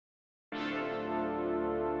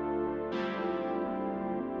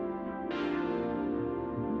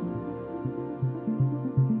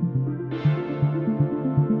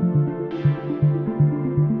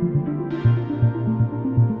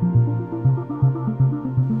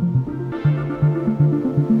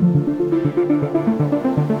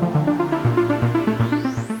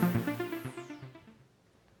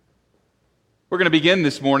going to begin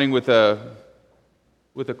this morning with a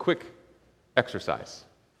quick exercise.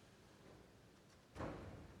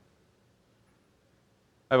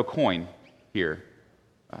 I have a coin here.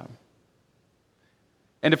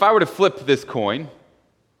 And if I were to flip this coin,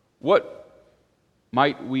 what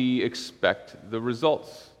might we expect the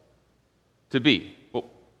results to be? Well,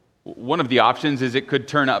 one of the options is it could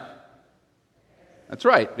turn up. That's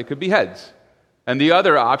right, it could be heads. And the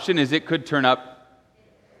other option is it could turn up.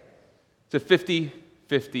 It's a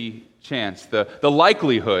 50-50 chance. The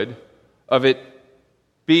likelihood of it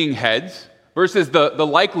being heads versus the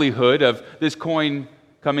likelihood of this coin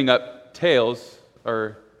coming up tails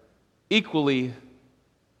are equally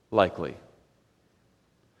likely.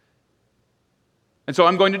 And so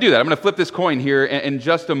I'm going to do that. I'm going to flip this coin here in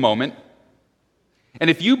just a moment. And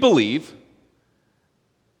if you believe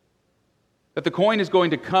that the coin is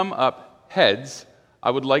going to come up heads,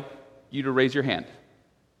 I would like you to raise your hand.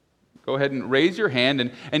 Go ahead and raise your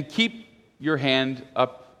hand and keep your hand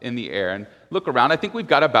up in the air and look around. I think we've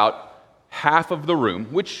got about half of the room,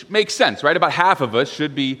 which makes sense, right? About half of us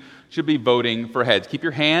should be voting for heads. Keep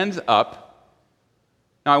your hands up.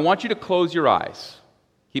 Now I want you to close your eyes,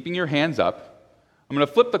 keeping your hands up. I'm going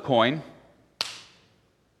to flip the coin.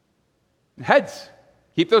 Heads.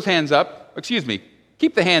 Keep those hands up. Excuse me.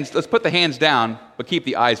 Keep the hands. Let's put the hands down, but keep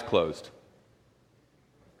the eyes closed.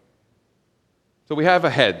 So we have a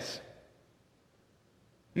heads.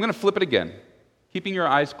 I'm going to flip it again, keeping your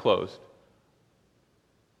eyes closed.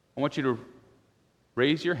 I want you to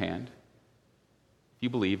raise your hand if you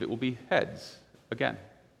believe it will be heads again.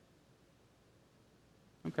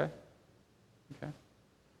 Okay.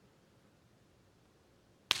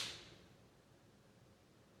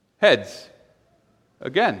 Heads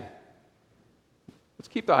again. Let's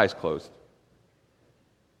keep the eyes closed.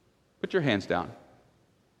 Put your hands down.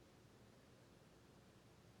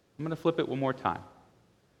 I'm going to flip it one more time.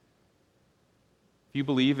 If you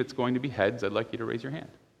believe it's going to be heads, I'd like you to raise your hand.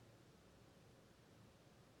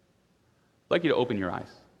 I'd like you to open your eyes.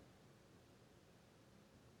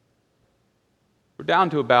 We're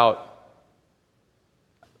down to about,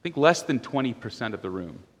 I think, less than 20% of the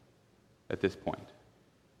room at this point.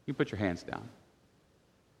 You put your hands down.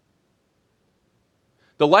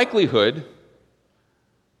 The likelihood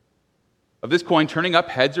of this coin turning up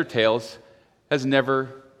heads or tails has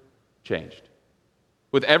never changed.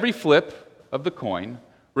 With every flip of the coin,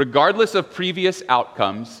 regardless of previous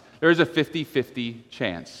outcomes, there is a 50-50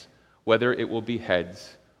 chance whether it will be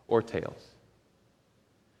heads or tails.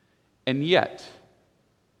 And yet,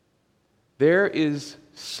 there is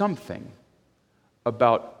something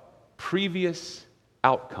about previous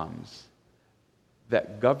outcomes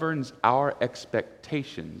that governs our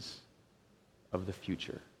expectations of the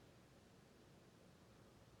future.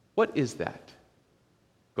 What is that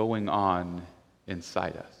going on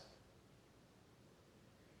inside us?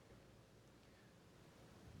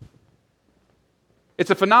 It's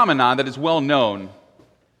a phenomenon that is well known.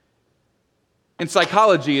 In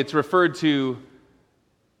psychology, it's referred to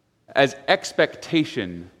as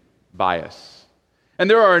expectation bias. And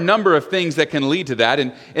there are a number of things that can lead to that.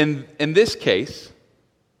 And in this case,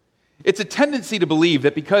 it's a tendency to believe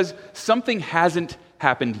that because something hasn't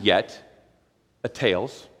happened yet, a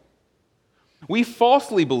tails, we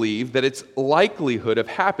falsely believe that its likelihood of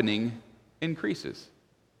happening increases.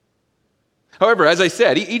 However, as I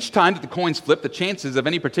said, each time that the coins flip, the chances of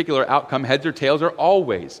any particular outcome, heads or tails, are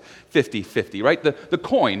always 50-50, right? The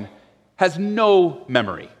coin has no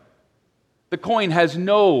memory. The coin has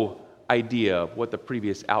no idea of what the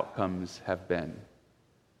previous outcomes have been.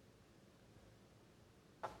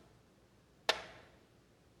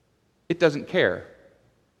 It doesn't care.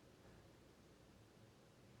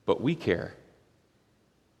 But we care.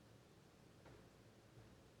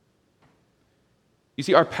 You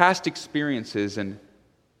see, our past experiences and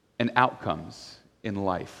outcomes in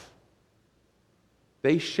life,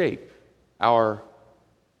 they shape our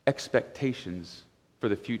expectations for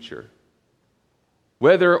the future,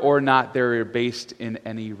 whether or not they're based in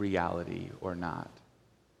any reality or not.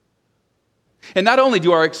 And not only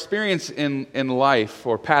do our experience in life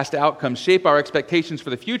or past outcomes shape our expectations for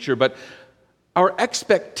the future, but our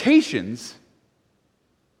expectations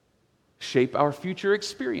shape our future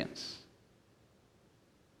experience.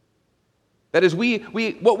 That is,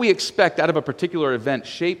 what we expect out of a particular event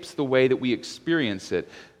shapes the way that we experience it.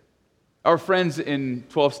 Our friends in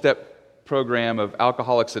 12-step program of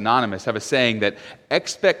Alcoholics Anonymous have a saying that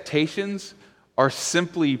expectations are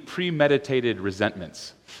simply premeditated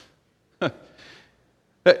resentments.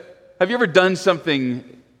 Have you ever done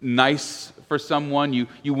something nice for someone?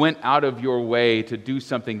 You went out of your way to do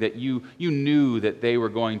something that you knew that they were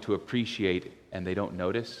going to appreciate, and they don't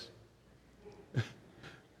notice?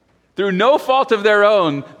 Through no fault of their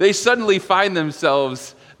own, they suddenly find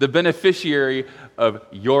themselves the beneficiary of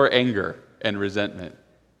your anger and resentment.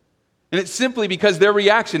 And it's simply because their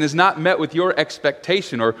reaction is not met with your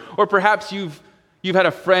expectation, or perhaps you've had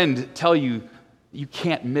a friend tell you, you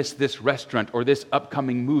can't miss this restaurant or this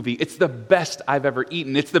upcoming movie. It's the best I've ever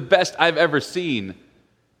eaten. It's the best I've ever seen.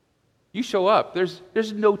 You show up.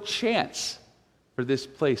 There's no chance for this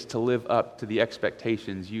place to live up to the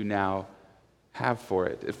expectations you now have for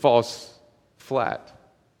it. It falls flat.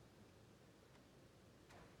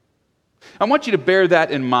 I want you to bear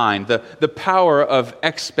that in mind, the power of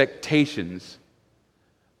expectations.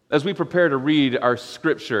 As we prepare to read our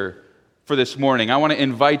scripture for this morning, I want to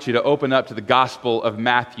invite you to open up to the Gospel of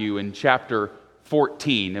Matthew in chapter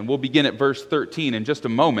 14, and we'll begin at verse 13 in just a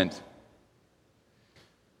moment.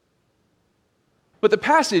 But the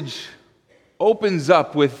passage opens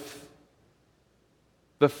up with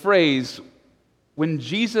the phrase, when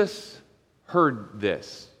Jesus heard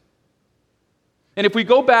this. And if we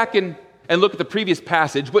go back and look at the previous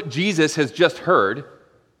passage, what Jesus has just heard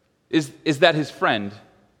is that his friend,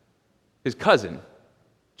 his cousin,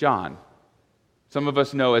 John, some of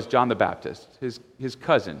us know as John the Baptist, his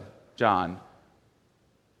cousin, John,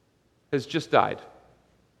 has just died.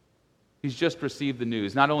 He's just received the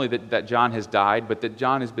news, not only that John has died, but that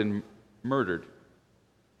John has been murdered.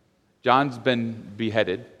 John's been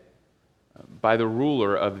beheaded by the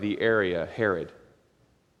ruler of the area, Herod.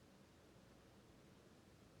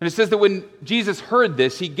 And it says that when Jesus heard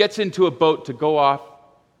this, he gets into a boat to go off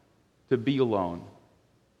to be alone.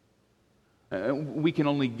 We can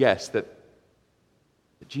only guess that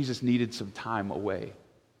Jesus needed some time away,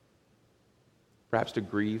 perhaps to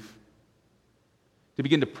grieve, to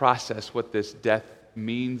begin to process what this death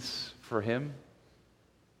means for him.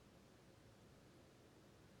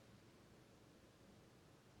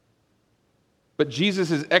 But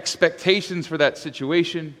Jesus' expectations for that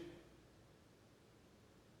situation,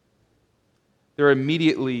 they're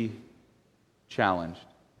immediately challenged.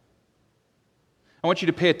 I want you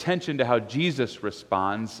to pay attention to how Jesus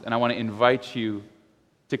responds, and I want to invite you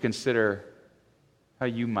to consider how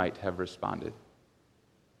you might have responded.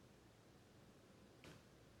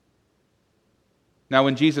 Now,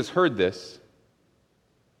 when Jesus heard this,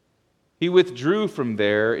 he withdrew from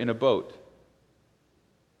there in a boat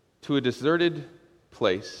to a deserted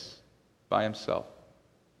place by himself.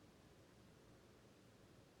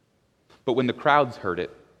 But when the crowds heard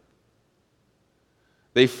it,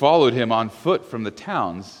 they followed him on foot from the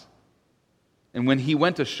towns. And when he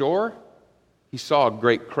went ashore, he saw a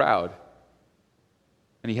great crowd,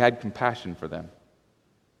 and he had compassion for them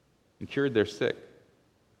and cured their sick.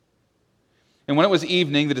 And when it was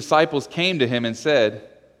evening, the disciples came to him and said,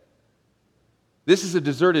 "This is a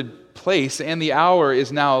deserted place, and the hour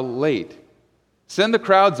is now late. Send the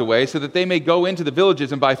crowds away so that they may go into the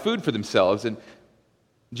villages and buy food for themselves." And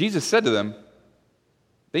Jesus said to them,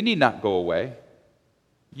 "They need not go away.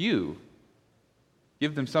 You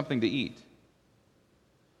give them something to eat."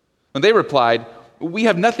 And they replied, "We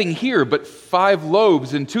have nothing here but 5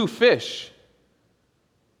 loaves and 2 fish."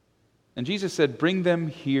 And Jesus said, "Bring them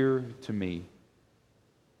here to me."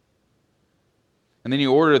 And then he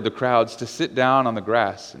ordered the crowds to sit down on the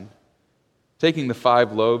grass. And taking the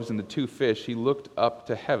 5 loaves and the 2 fish, he looked up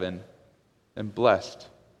to heaven and blessed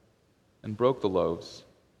and broke the loaves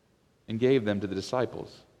and gave them to the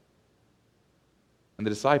disciples. And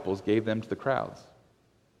the disciples gave them to the crowds.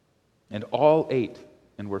 And all ate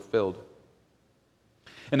and were filled.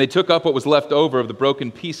 And they took up what was left over of the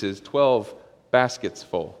broken pieces, 12 baskets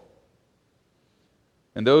full.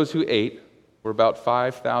 And those who ate were about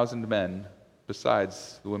 5,000 men,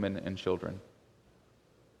 besides the women and children.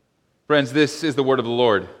 Friends, this is the word of the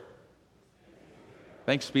Lord.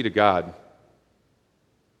 Thanks be to God.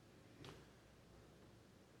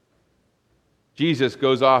 Jesus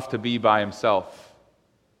goes off to be by himself,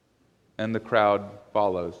 and the crowd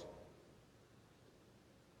follows.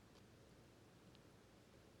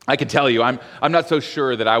 I can tell you, I'm not so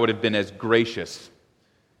sure that I would have been as gracious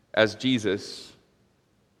as Jesus.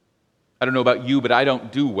 I don't know about you, but I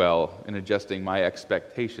don't do well in adjusting my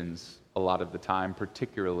expectations a lot of the time,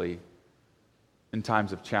 particularly in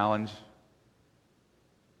times of challenge.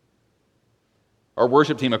 Our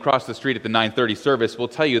worship team across the street at the 9:30 service will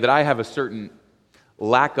tell you that I have a certain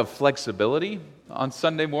lack of flexibility on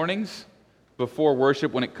Sunday mornings before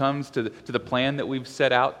worship when it comes to the plan that we've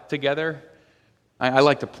set out together. I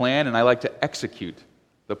like to plan and I like to execute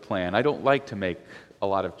the plan. I don't like to make a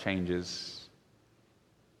lot of changes.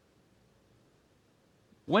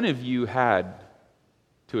 When have you had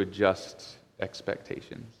to adjust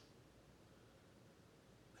expectations?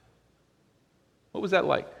 What was that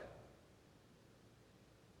like?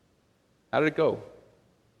 How did it go?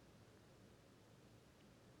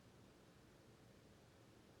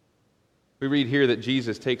 We read here that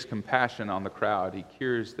Jesus takes compassion on the crowd. He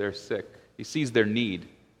cures their sick. He sees their need.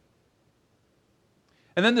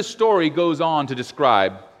 And then the story goes on to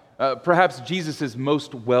describe perhaps Jesus'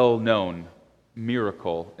 most well-known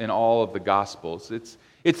miracle in all of the Gospels.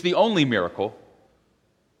 It's the only miracle.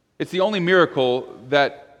 It's the only miracle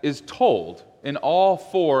that is told in all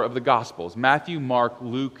four of the Gospels. Matthew, Mark,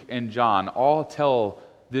 Luke, and John all tell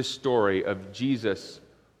this story of Jesus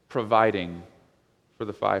providing for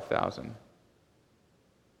the 5,000.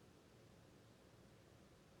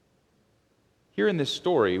 Here in this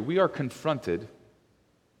story, we are confronted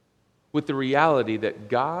with the reality that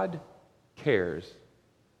God cares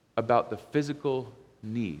about the physical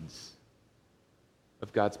needs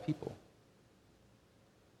of God's people.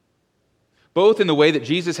 Both in the way that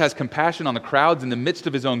Jesus has compassion on the crowds in the midst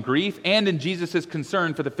of his own grief, and in Jesus'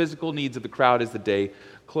 concern for the physical needs of the crowd as the day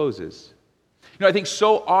closes. I think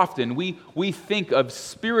so often we think of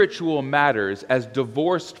spiritual matters as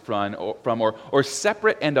divorced from or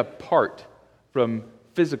separate and apart from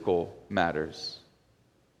physical matters.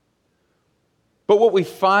 But what we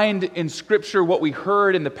find in Scripture, what we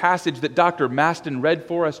heard in the passage that Dr. Maston read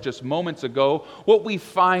for us just moments ago, what we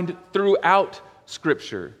find throughout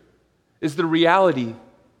Scripture is the reality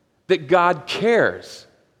that God cares.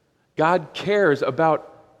 God cares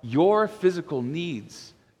about your physical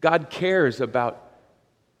needs. God cares about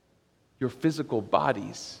your physical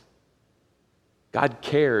bodies. God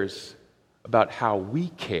cares about how we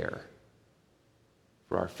care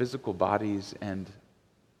for our physical bodies and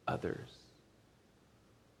others.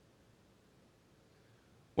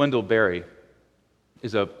 Wendell Berry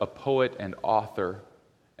is a poet and author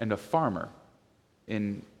and a farmer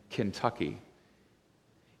in Kentucky.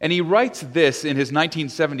 And he writes this in his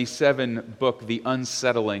 1977 book, The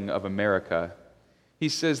Unsettling of America. He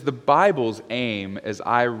says, "The Bible's aim, as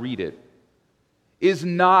I read it, is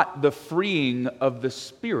not the freeing of the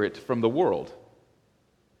spirit from the world.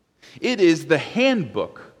 It is the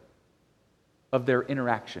handbook of their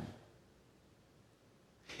interaction.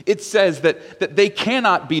 It says that they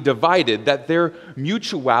cannot be divided, that their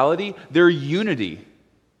mutuality, their unity,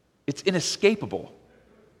 it's inescapable.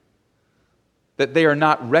 That they are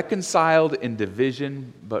not reconciled in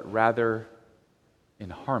division, but rather in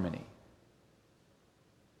harmony."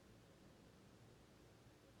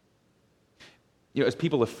 As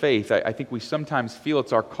people of faith, I think we sometimes feel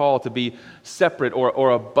it's our call to be separate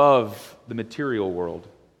or above the material world.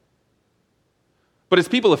 But as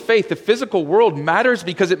people of faith, the physical world matters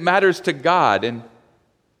because it matters to God. And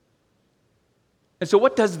so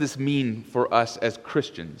what does this mean for us as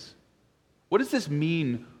Christians? What does this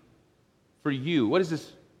mean for you? What does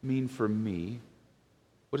this mean for me?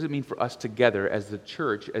 What does it mean for us together as the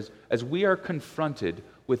church, as we are confronted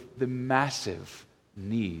with the massive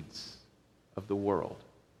needs of the world?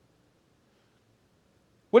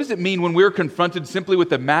 What does it mean when we're confronted simply with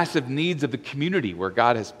the massive needs of the community where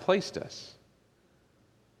God has placed us?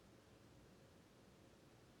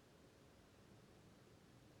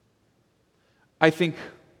 I think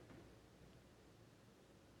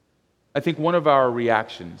one of our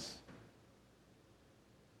reactions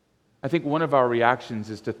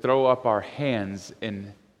is to throw up our hands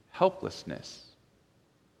in helplessness.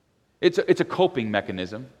 It's a coping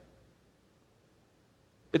mechanism.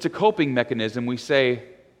 It's a coping mechanism. We say,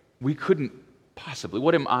 we couldn't possibly.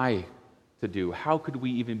 What am I to do? How could we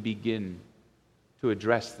even begin to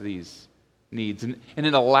address these needs? And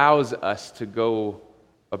it allows us to go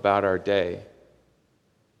about our day.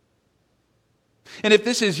 And if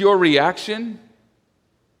this is your reaction,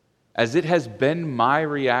 as it has been my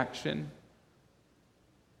reaction,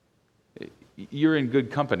 you're in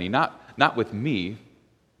good company, not with me,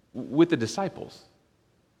 with the disciples.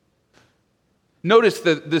 Notice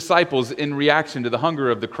the disciples in reaction to the hunger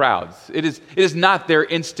of the crowds. It is not their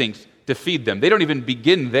instinct to feed them. They don't even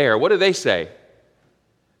begin there. What do they say?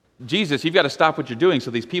 Jesus, you've got to stop what you're doing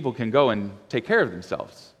so these people can go and take care of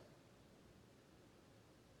themselves.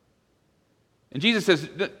 And Jesus says,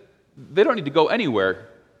 they don't need to go anywhere.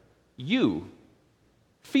 You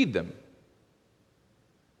feed them.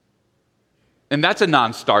 And that's a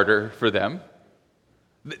non-starter for them.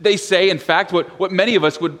 They say, in fact, what many of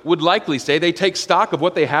us would likely say. They take stock of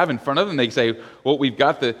what they have in front of them. They say, well, we've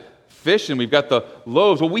got the fish and we've got the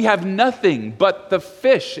loaves. Well, we have nothing but the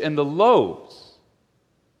fish and the loaves.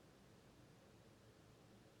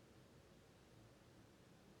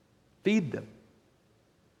 Feed them.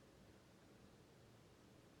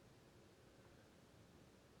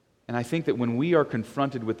 And I think that when we are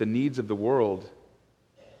confronted with the needs of the world,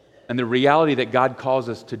 and the reality that God calls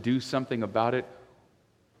us to do something about it,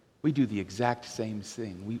 we do the exact same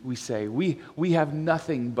thing. We say, we have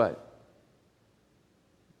nothing but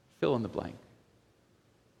fill in the blank.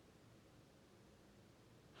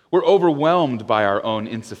 We're overwhelmed by our own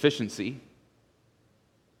insufficiency.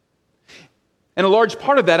 And a large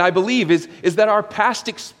part of that, I believe, is that our past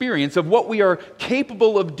experience of what we are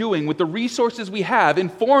capable of doing with the resources we have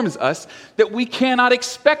informs us that we cannot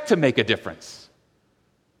expect to make a difference.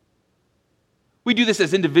 We do this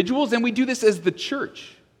as individuals, and we do this as the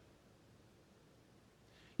church.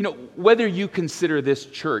 You know, whether you consider this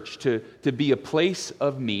church to be a place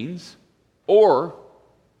of means or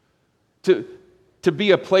to be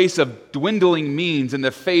a place of dwindling means in the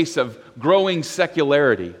face of growing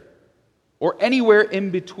secularity, or anywhere in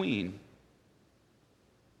between,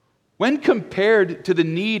 when compared to the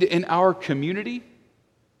need in our community,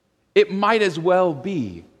 it might as well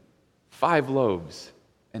be 5 loaves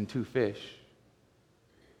and 2 fish.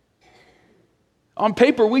 On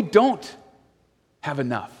paper, we don't have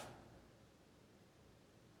enough.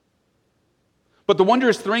 But the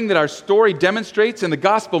wondrous thing that our story demonstrates in the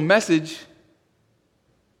gospel message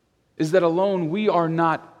is that alone we are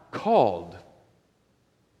not called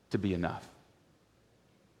to be enough.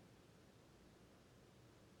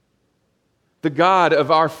 The God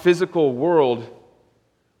of our physical world,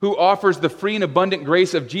 who offers the free and abundant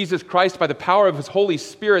grace of Jesus Christ by the power of His Holy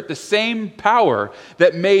Spirit, the same power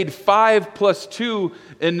that made 5 + 2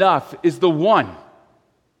 enough, is the one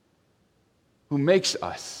who makes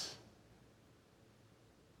us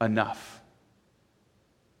enough.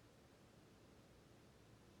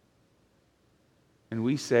 And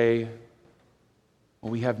we say,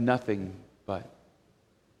 well, we have nothing but,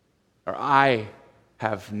 or I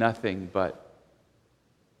have nothing but,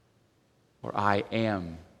 or I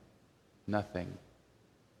am nothing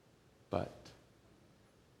but.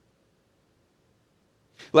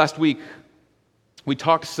 Last week, we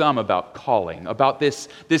talked some about calling, about this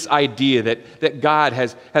idea that God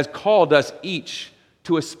has called us each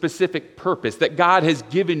to a specific purpose, that God has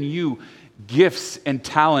given you gifts and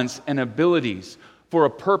talents and abilities for a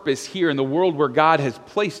purpose here in the world where God has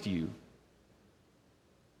placed you.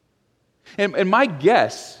 And my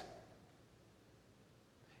guess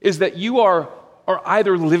is that you are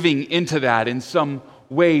either living into that in some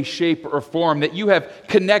way, shape, or form, that you have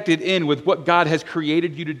connected in with what God has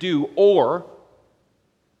created you to do, or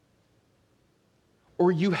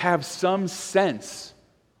you have some sense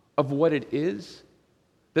of what it is,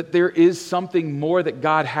 that there is something more that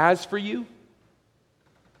God has for you,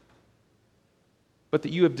 but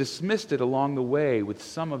that you have dismissed it along the way with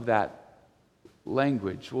some of that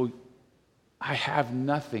language. Well, I have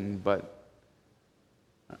nothing but,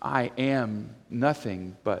 I am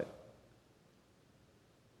nothing but.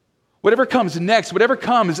 Whatever comes next, whatever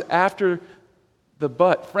comes after the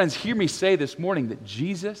but, friends, hear me say this morning that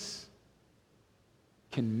Jesus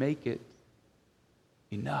can make it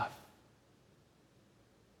enough.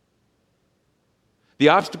 The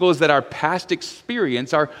obstacle is that our past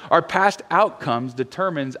experience, our past outcomes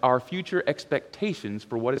determines our future expectations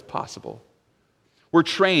for what is possible. We're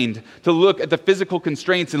trained to look at the physical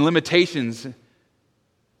constraints and limitations, and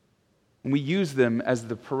we use them as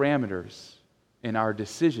the parameters in our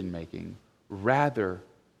decision-making rather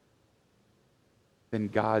than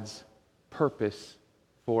God's purpose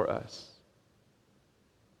for us.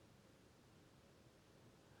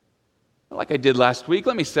 Like I did last week,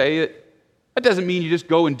 let me say it. That doesn't mean you just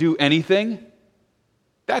go and do anything.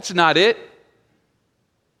 That's not it.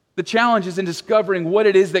 The challenge is in discovering what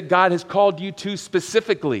it is that God has called you to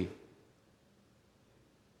specifically.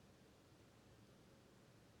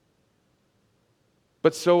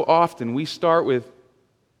 But so often we start with,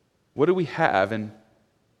 what do we have and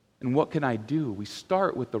what can I do? We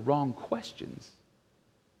start with the wrong questions.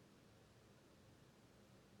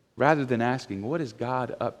 Rather than asking, what is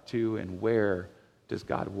God up to and where does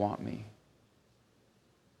God want me?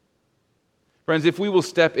 Friends, if we will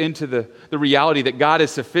step into the reality that God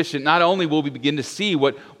is sufficient, not only will we begin to see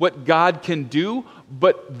what God can do,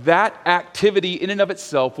 but that activity in and of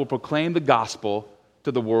itself will proclaim the gospel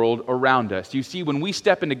to the world around us. You see, when we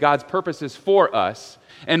step into God's purposes for us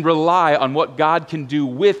and rely on what God can do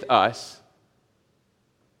with us,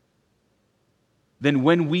 then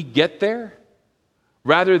when we get there,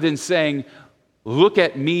 rather than saying, look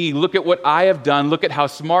at me, look at what I have done, look at how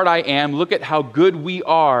smart I am, look at how good we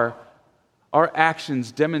are, our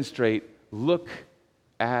actions demonstrate, look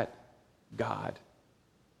at God.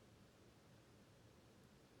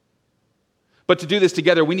 But to do this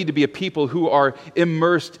together, we need to be a people who are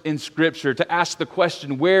immersed in Scripture. To ask the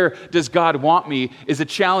question, where does God want me, is a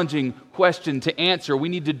challenging question to answer. We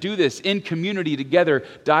need to do this in community together,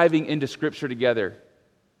 diving into Scripture together.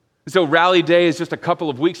 So Rally Day is just a couple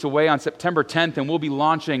of weeks away on September 10th, and we'll be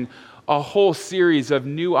launching a whole series of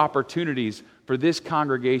new opportunities for this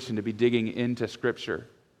congregation to be digging into Scripture.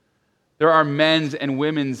 There are men's and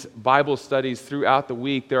women's Bible studies throughout the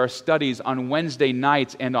week. There are studies on Wednesday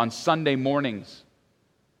nights and on Sunday mornings.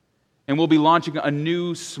 And we'll be launching a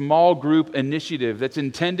new small group initiative that's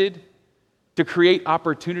intended to create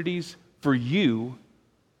opportunities for you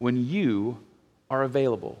when you are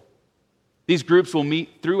available. These groups will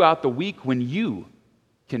meet throughout the week when you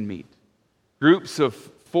can meet. Groups of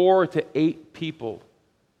 4 to 8 people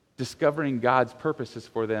discovering God's purposes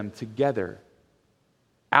for them together,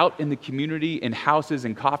 out in the community, in houses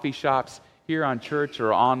and coffee shops, here on church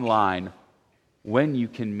or online, when you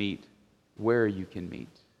can meet, where you can meet.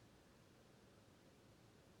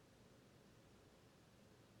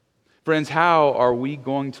 Friends, how are we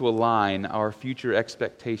going to align our future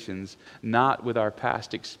expectations not with our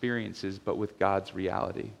past experiences, but with God's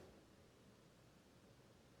reality?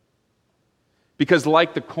 Because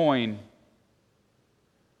like the coin,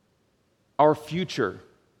 our future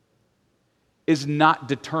is not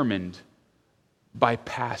determined by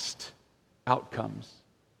past outcomes,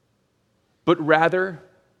 but rather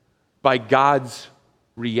by God's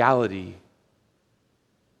reality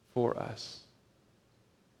for us.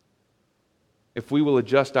 If we will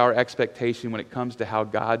adjust our expectation when it comes to how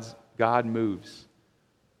God moves,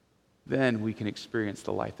 then we can experience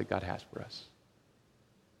the life that God has for us.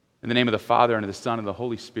 In the name of the Father, and of the Son, and of the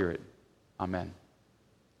Holy Spirit, amen.